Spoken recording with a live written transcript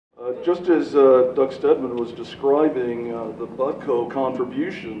Just as Doug Stedman was describing the Budco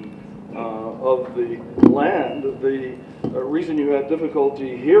contribution of the land, the reason you had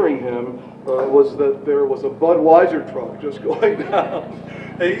difficulty hearing him was that there was a Budweiser truck just going down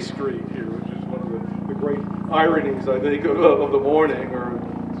A Street here, which is one of the great ironies, I think, of the morning, or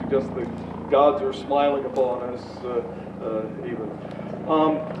suggests the gods are smiling upon us even.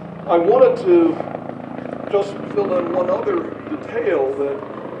 I wanted to just fill in one other detail that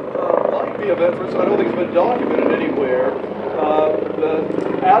might be of interest. I don't think it's been documented anywhere.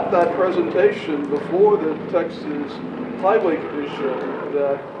 That at that presentation before the Texas Highway Commission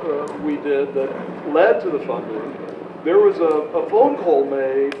that we did that led to the funding, there was a phone call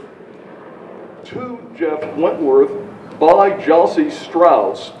made to Jeff Wentworth by Jossie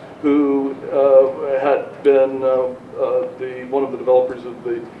Strauss, who had been one of the developers of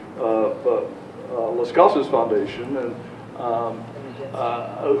the Las Casas Foundation, and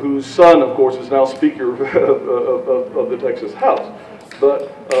whose son, of course, is now Speaker of the Texas House.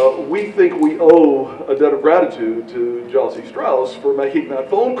 But we think we owe a debt of gratitude to Jossie Strauss for making that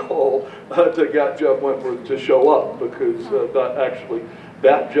phone call to get Jeff Wentworth to show up, because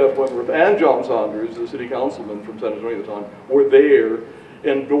that Jeff Wentworth and John Saunders, the city councilman from San Antonio at the time, were there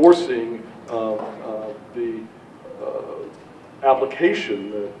endorsing the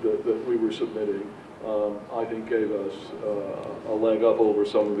application that we were submitting. I think gave us a leg up over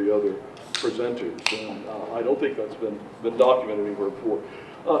some of the other presenters, and I don't think that's been documented anywhere before.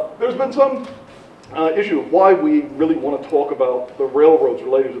 There's been some issue of why we really want to talk about the railroads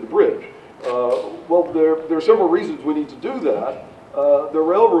related to the bridge. Well, there are several reasons we need to do that. The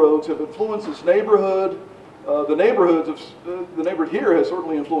railroads have influenced this neighborhood. The neighborhood here has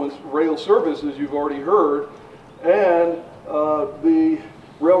certainly influenced rail service, as you've already heard, and the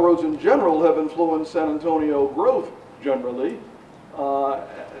railroads in general have influenced San Antonio growth generally,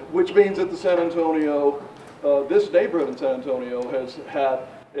 which means that this neighborhood in San Antonio has had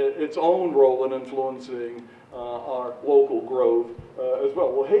its own role in influencing our local growth as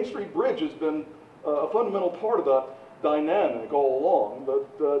well. Well, Hay Street Bridge has been a fundamental part of that dynamic all along,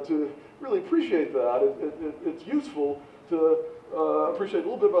 but to really appreciate that, it's useful to appreciate a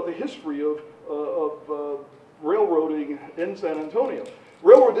little bit about the history of railroading in San Antonio.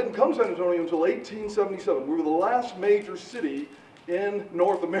 Railroad didn't come to San Antonio until 1877. We were the last major city in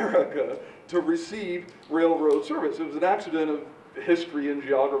North America to receive railroad service. It was an accident of history and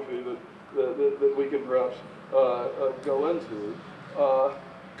geography that we can perhaps go into.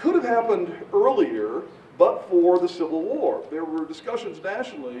 Could have happened earlier, but for the Civil War. There were discussions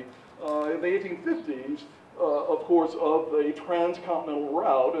nationally in the 1850s, of course, of a transcontinental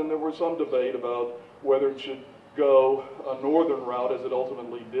route, and there was some debate about whether it should go a northern route, as it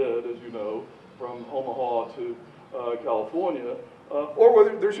ultimately did, as you know, from Omaha to California, or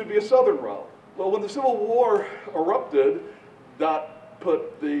whether there should be a southern route. Well, when the Civil War erupted, that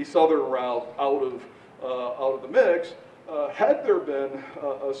put the southern route out of the mix. Had there been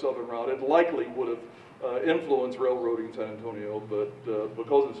a southern route, it likely would have influenced railroading in San Antonio, but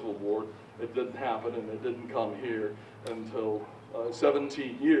because of the Civil War, it didn't happen, and it didn't come here until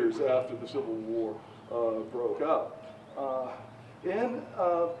 17 years after the Civil War broke out. In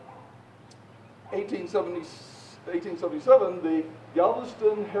 1877, the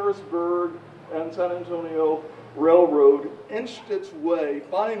Galveston, Harrisburg, and San Antonio Railroad inched its way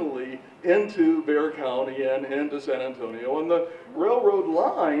finally into Bexar County and into San Antonio, and the railroad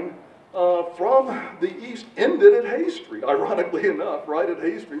line from the east ended at Hay Street. Ironically enough, right at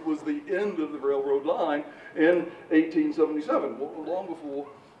Hay Street was the end of the railroad line in 1877, long before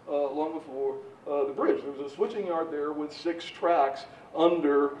the bridge. There was a switching yard there with 6 tracks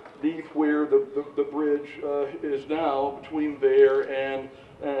underneath where the bridge is now, between there and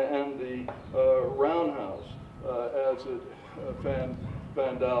the roundhouse, as it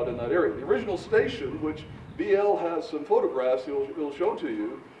fanned out in that area. The original station, which BL has some photographs he'll show to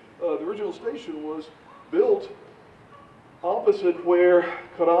you, the original station was built opposite where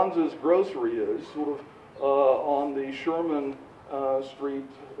Carranza's grocery is, sort of on the Sherman Street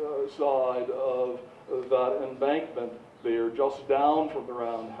side of that embankment there, just down from the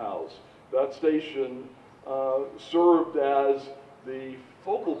roundhouse. That station served as the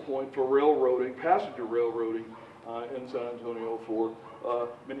focal point for railroading, passenger railroading in San Antonio for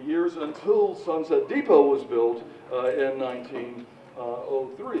many years, until Sunset Depot was built in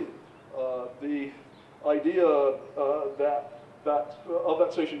 1903. The idea of that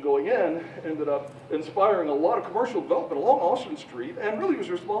station going in ended up inspiring a lot of commercial development along Austin Street, and really was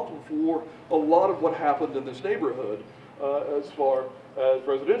responsible for a lot of what happened in this neighborhood as far as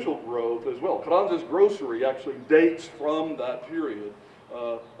residential growth as well. Carranza's grocery actually dates from that period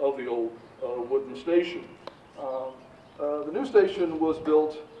of the old wooden station. The new station was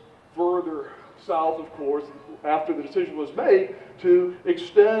built further south, of course, after the decision was made to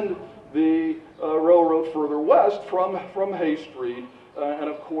extend the railroad further west from Hay Street. And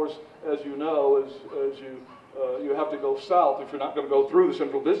of course, as you know, as you have to go south if you're not going to go through the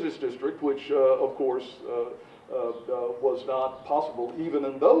Central Business District, which of course was not possible even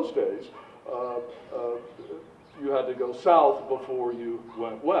in those days. You had to go south before you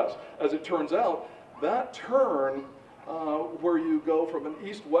went west. As it turns out, that turn where you go from an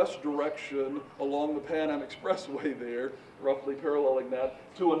east-west direction along the Pan Am Expressway there, roughly paralleling that,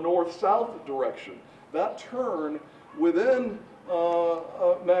 to a north-south direction. That turn, within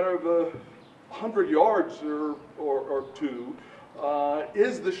a matter of 100 yards or two,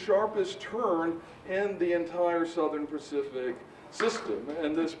 is the sharpest turn in the entire Southern Pacific system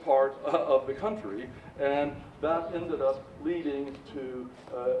in this part of the country, and that ended up leading to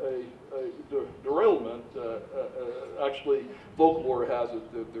a derailment. Actually, folklore has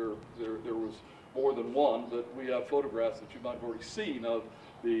it that there was more than one, but we have photographs that you might have already seen of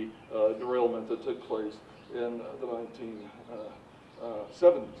the derailment that took place in the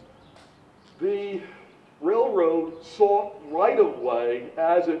 1970s. The railroad sought right-of-way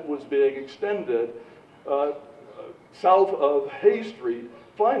as it was being extended south of Hay Street,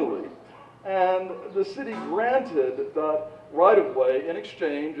 finally, and the city granted that right-of-way in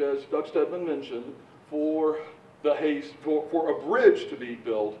exchange, as Doug Stedman mentioned, for a bridge to be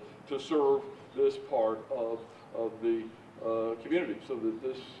built to serve this part of the community, so that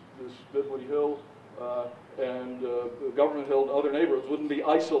this Midway Hill and Government Hill and other neighborhoods wouldn't be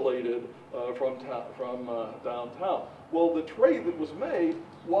isolated from downtown. Well, the trade that was made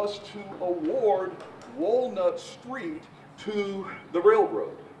was to award Walnut Street to the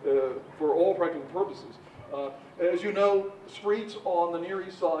railroad for all practical purposes. As you know, streets on the Near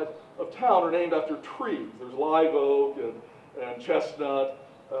East Side of town are named after trees. There's live oak and chestnut.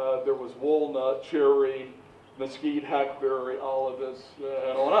 There was walnut, cherry, mesquite, hackberry, olive,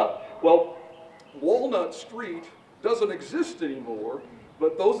 and on up. Well, Walnut Street doesn't exist anymore,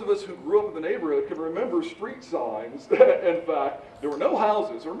 but those of us who grew up in the neighborhood can remember street signs. In fact, there were no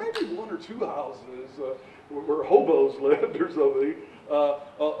houses, or maybe one or two houses where hobos lived or something,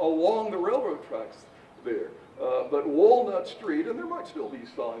 along the railroad tracks there. But Walnut Street, and there might still be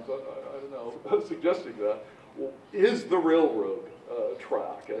signs, I don't know, suggesting that, is the railroad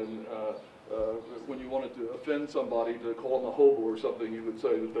track. And when you wanted to offend somebody to call them a hobo or something, you would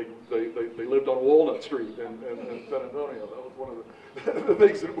say that they lived on Walnut Street in San Antonio. That was one of the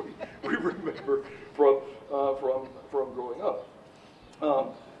things that we remember from growing up.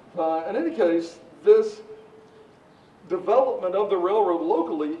 In any case, this development of the railroad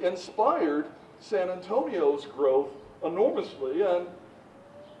locally inspired San Antonio's growth enormously, and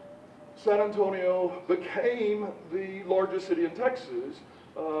San Antonio became the largest city in Texas,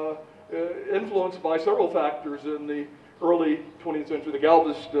 influenced by several factors in the early 20th century. The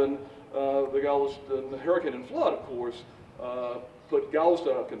Galveston hurricane and flood, of course, put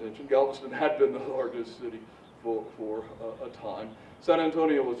Galveston out of contention. Galveston had been the largest city for a time. San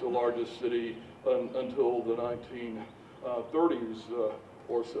Antonio was the largest city until the 1930s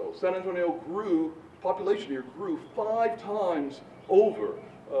or so. San Antonio grew, population here grew 5 times over,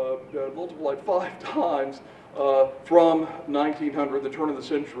 multiplied 5 times from 1900, the turn of the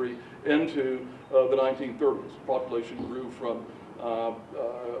century, into the 1930s. Population grew from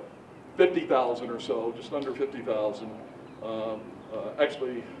 50,000 or so, just under 50,000,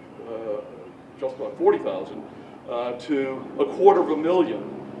 actually just about 40,000, to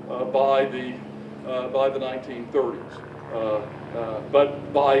 250,000 by the 1930s.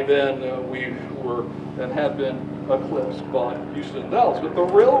 But by then we were and had been eclipsed by Houston and Dallas. But the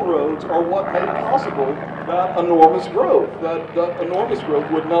railroads are what made possible that enormous growth. That enormous growth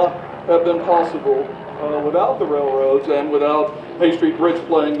would not have been possible without the railroads and without Hay Street Bridge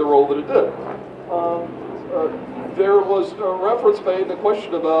playing the role that it did. There was a reference made in the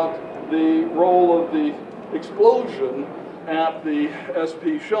question about the role of the explosion at the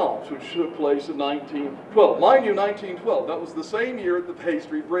SP Champs, which took place in 1912. Mind you, 1912, that was the same year that the Hay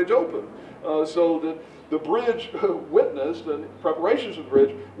Street Bridge opened. So that the bridge witnessed, and preparations for the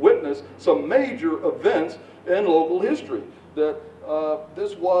bridge witnessed, some major events in local history. That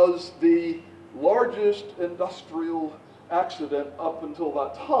this was the largest industrial accident up until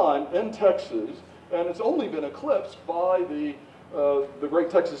that time in Texas, and it's only been eclipsed by the Great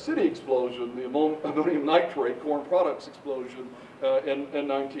Texas City explosion, the ammonium nitrate corn products explosion in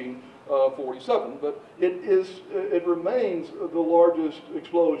 1947. But it remains the largest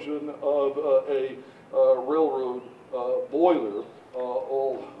explosion of a railroad boiler,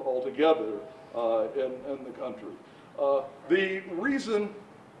 all altogether in the country. The reason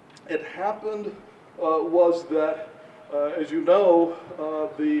it happened was that, as you know,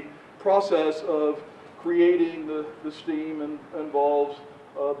 the process of creating the steam involves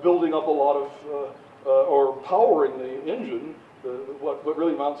building up a lot of, or powering the engine, what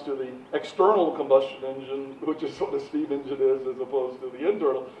really amounts to the external combustion engine, which is what a steam engine is as opposed to the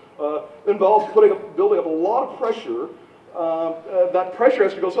internal, involves building up a lot of pressure. That pressure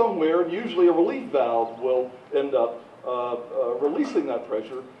has to go somewhere, and usually a relief valve will end up releasing that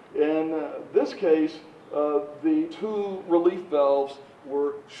pressure. In this case, the two relief valves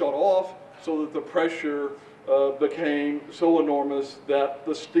were shut off so that the pressure became so enormous that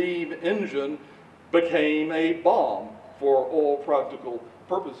the steam engine became a bomb for all practical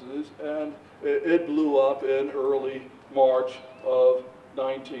purposes, and it blew up in early March of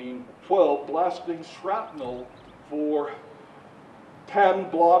 1912, blasting shrapnel for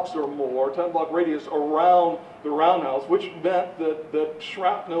 10 blocks or more, 10-block radius around the roundhouse, which meant that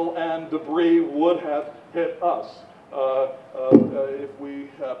shrapnel and debris would have hit us if we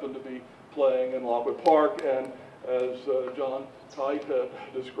happened to be playing in Lockwood Park. And as John Kite had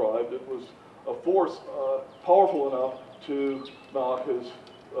described, it was a force powerful enough to knock his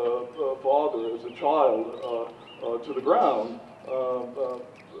father as a child to the ground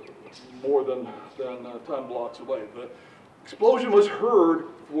more than 10 blocks away. The explosion was heard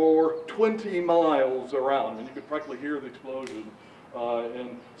for 20 miles around, and you could practically hear the explosion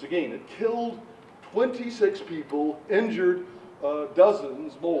in Seguin. It killed 26 people, injured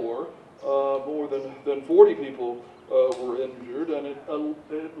dozens more, more than 40 people were injured, and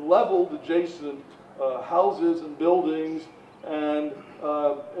it leveled adjacent houses and buildings, and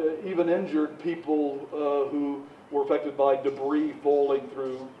even injured people who were affected by debris falling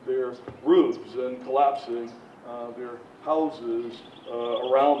through their roofs and collapsing their houses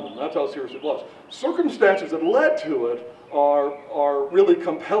around them. That's how serious it was. Circumstances that led to it are really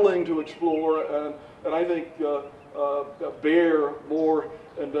compelling to explore, and I think bear more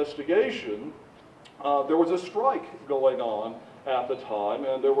investigation. There was a strike going on at the time,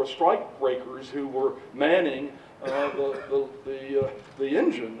 and there were strike breakers who were manning the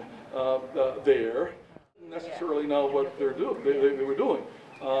engine there. Didn't necessarily know what they were doing,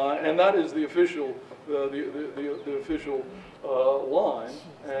 and that is the official the official line.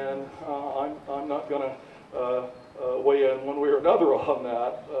 And I'm not going to weigh in one way or another on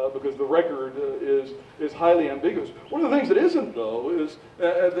that because the record is highly ambiguous. One of the things that isn't, though, is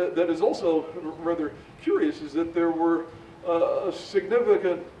that is also rather curious, is that there were a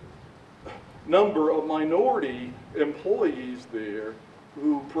significant number of minority employees there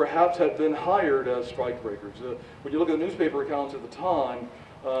who perhaps had been hired as strikebreakers. When you look at the newspaper accounts at the time,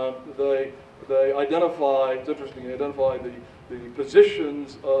 they identify, it's interesting, they identify the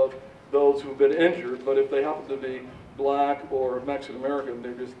positions of those who've been injured, but if they happen to be black or Mexican American,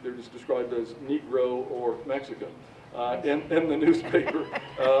 they're just described as Negro or Mexican in the newspaper.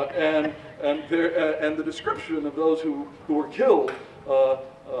 And the description of those who were killed,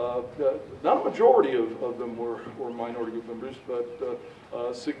 not a majority of them were minority group members, but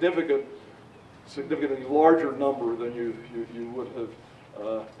a significantly larger number than you would have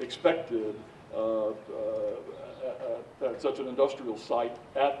expected at such an industrial site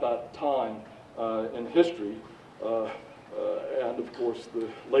at that time in history. And of course the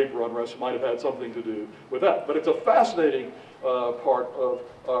labor unrest might have had something to do with that. But it's a fascinating part of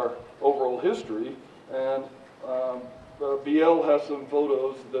our overall history, and BL has some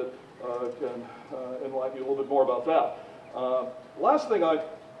photos that can enlighten you a little bit more about that. Last thing I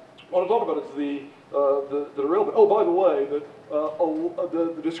want to talk about is the derailment. Oh, by the way,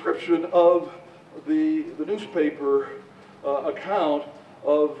 the description of the newspaper account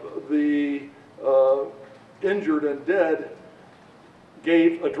of the injured and dead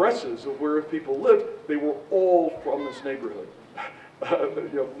gave addresses of where people lived. They were all from this neighborhood.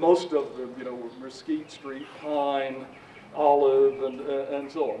 Most of them, were Mesquite Street, Pine, Olive, and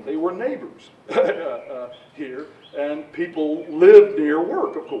so on. They were neighbors here, and people lived near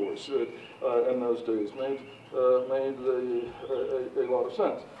work, of course, in those days. Made a lot of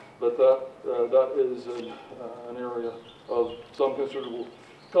sense. But that is an area of some considerable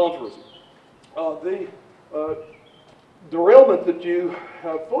controversy. The derailment that you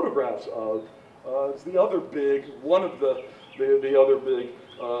have photographs of is the other big, one of the other big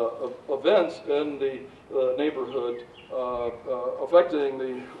events in the neighborhood affecting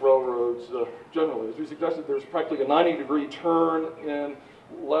the railroads generally. As we suggested, there's practically a 90-degree turn in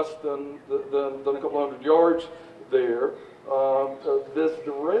less than a couple hundred yards there. This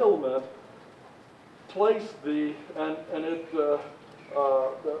derailment placed and it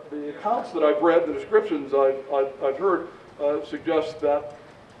the accounts that I've read, the descriptions I've heard, suggest that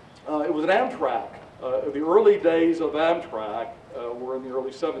it was an Amtrak. The early days of Amtrak were in the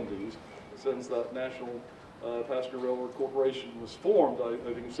early 70s, since that National Passenger Railroad Corporation was formed, I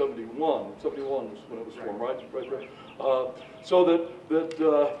think in 71. 71 was when it was formed, right? So that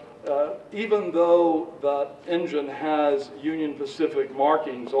even though that engine has Union Pacific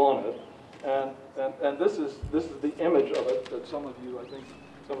markings on it, and this is the image of it that some of you, I think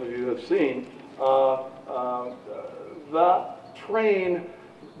some of you have seen, that train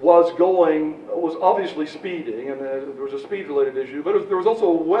was obviously speeding, and there was a speed-related issue, but there was also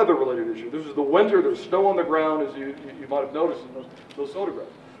a weather-related issue. This is the winter, there's snow on the ground, as you might have noticed in those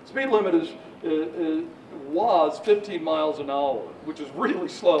photographs. Speed limit was 15 miles an hour, which is really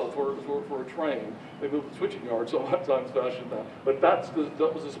slow for a train. They move the switching yard sometimes faster than that. But that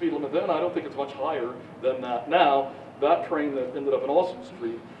was the speed limit then. I don't think it's much higher than that now. That train that ended up in Austin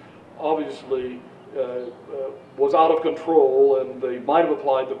Street obviously was out of control, and they might have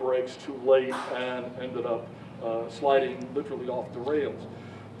applied the brakes too late and ended up sliding literally off the rails.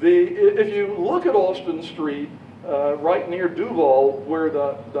 If you look at Austin Street, right near Duval, where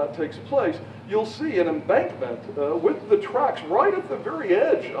that takes place, you'll see an embankment with the tracks right at the very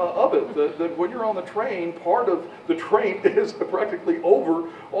edge of it. That when you're on the train, part of the train is practically over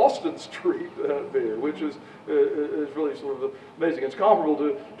Austin Street there, which is really sort of amazing. It's comparable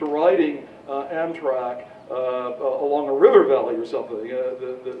to riding Amtrak along a river valley or something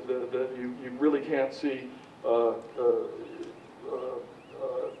that you really can't see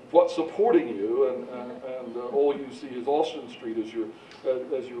what's supporting you, and all you see is Austin Street as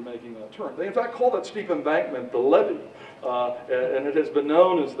you're making that turn. They in fact call that steep embankment the levee, and it has been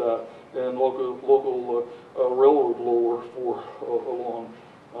known as that in local railroad lore for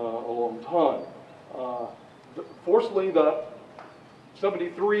a long time. Fortunately, that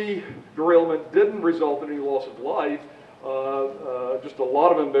 73 derailment didn't result in any loss of life. Just a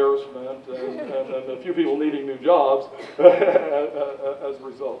lot of embarrassment and a few people needing new jobs as a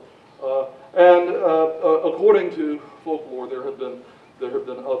result. According to folklore, there have been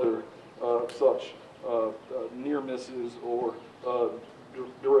other such near misses or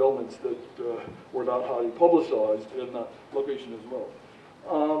derailments that were not highly publicized in that location as well.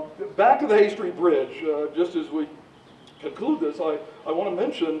 Back to the Hay Street Bridge. Just as we conclude this, I want to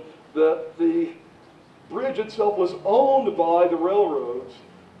mention that the bridge itself was owned by the railroads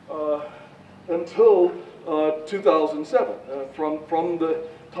until 2007. From the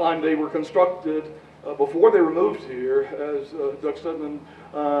time they were constructed, before they were moved here, as Doug Stedman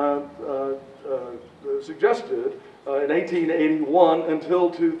suggested, in 1881 until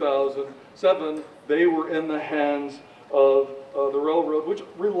 2007, they were in the hands of the railroad, which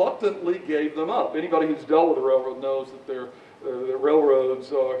reluctantly gave them up. Anybody who's dealt with the railroad knows that the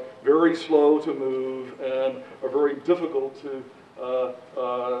railroads are very slow to move and are very difficult to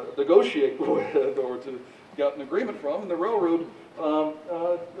negotiate with or to get an agreement from. And the railroad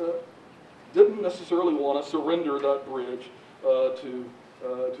didn't necessarily want to surrender that bridge to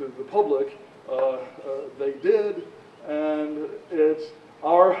the public. They did, and it's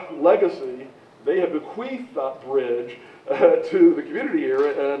our legacy. They have bequeathed that bridge to the community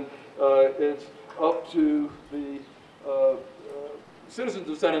here, and it's up to the citizens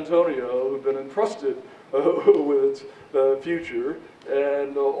of San Antonio who've been entrusted with its future,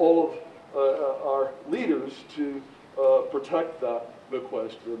 and all of our leaders to protect that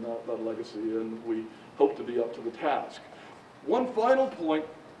bequest and that legacy, and we hope to be up to the task. One final point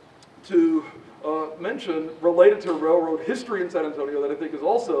to mention related to railroad history in San Antonio that I think is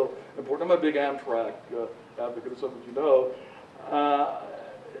also important. I'm a big Amtrak advocate, as some of you know,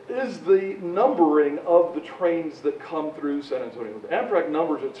 is the numbering of the trains that come through San Antonio. Amtrak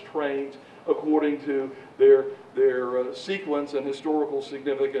numbers its trains according to their sequence and historical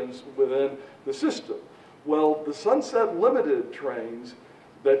significance within the system. Well, the Sunset Limited trains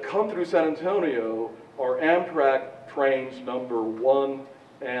that come through San Antonio are Amtrak trains number 1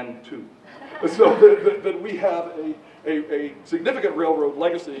 and 2. So that we have a significant railroad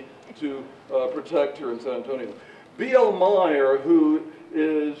legacy to protect here in San Antonio. B.L. Meyer, who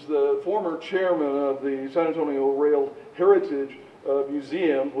is the former chairman of the San Antonio Rail Heritage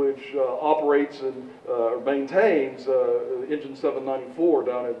Museum, which operates and maintains Engine 794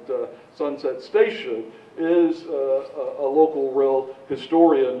 down at Sunset Station, is a local rail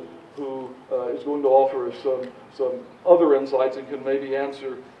historian who is going to offer us some other insights and can maybe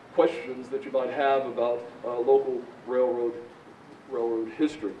answer questions that you might have about local railroad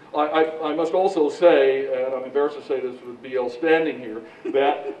history. I must also say, and I'm embarrassed to say this with B.L. standing here,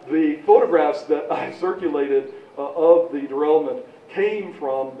 that the photographs that I circulated of the derailment came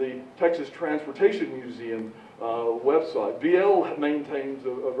from the Texas Transportation Museum website. BL maintains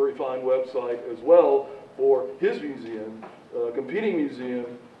a very fine website as well for his museum. Competing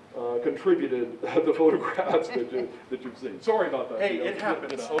museum contributed the photographs that you've seen. Sorry about that. Hey, it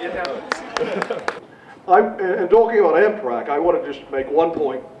happens. It happens. And talking about Amtrak, I want to just make one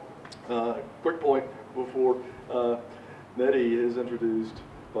point, quick point, before Nettie is introduced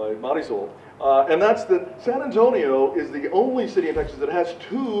by Marisol. And that's that San Antonio is the only city in Texas that has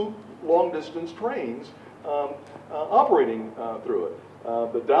 2 long-distance trains operating through it.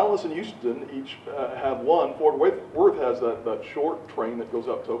 But Dallas and Houston each have one. Fort Worth has that short train that goes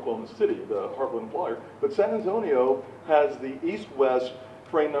up to Oklahoma City, the Heartland Flyer. But San Antonio has the east-west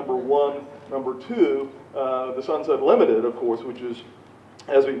train number 1, number 2, the Sunset Limited, of course, which is,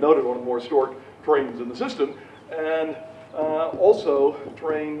 as we've noted, one of the more historic trains in the system. And also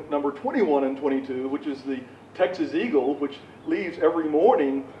train number 21 and 22, which is the Texas Eagle, which leaves every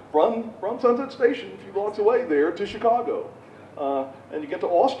morning from Sunset Station, a few blocks away there, to Chicago. And you get to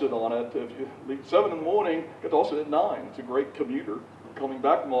Austin on it. If you leave 7 in the morning, get to Austin at 9. It's a great commuter. Coming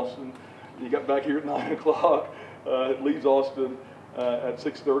back from Austin, you get back here at 9 o'clock. It leaves Austin at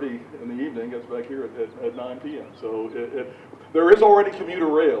 6:30 in the evening, gets back here at 9 p.m. So there is already commuter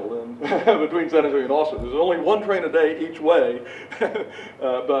rail between San Antonio and Austin. There's only 1 train a day each way,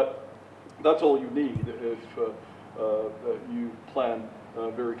 but that's all you need if you plan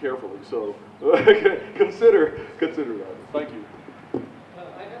very carefully. So consider that. Thank you.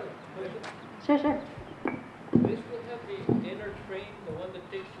 I have a question. Sure. They still have the dinner train, the one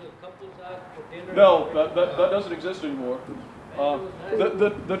that takes the couples out for dinner? No, that doesn't exist anymore.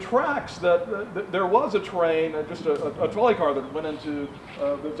 The tracks there was a train, just a trolley car that went into,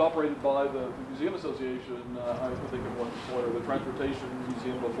 that's operated by the Museum Association, I think it was the Transportation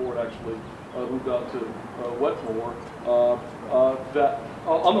Museum before it actually moved out to Wetmore. That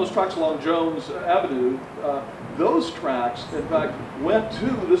on those tracks along Jones Avenue, those tracks, in fact, went to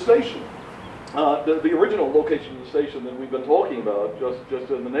the station. The original location of the station that we've been talking about,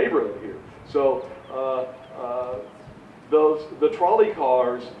 just in the neighborhood here. So the trolley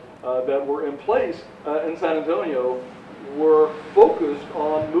cars that were in place in San Antonio were focused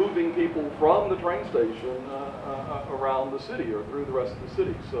on moving people from the train station around the city or through the rest of the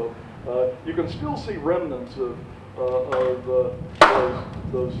city. So you can still see remnants of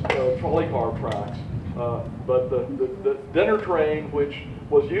those trolley car tracks. But the dinner train, which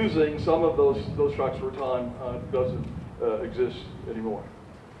was using some of those tracks for a time, doesn't exist anymore.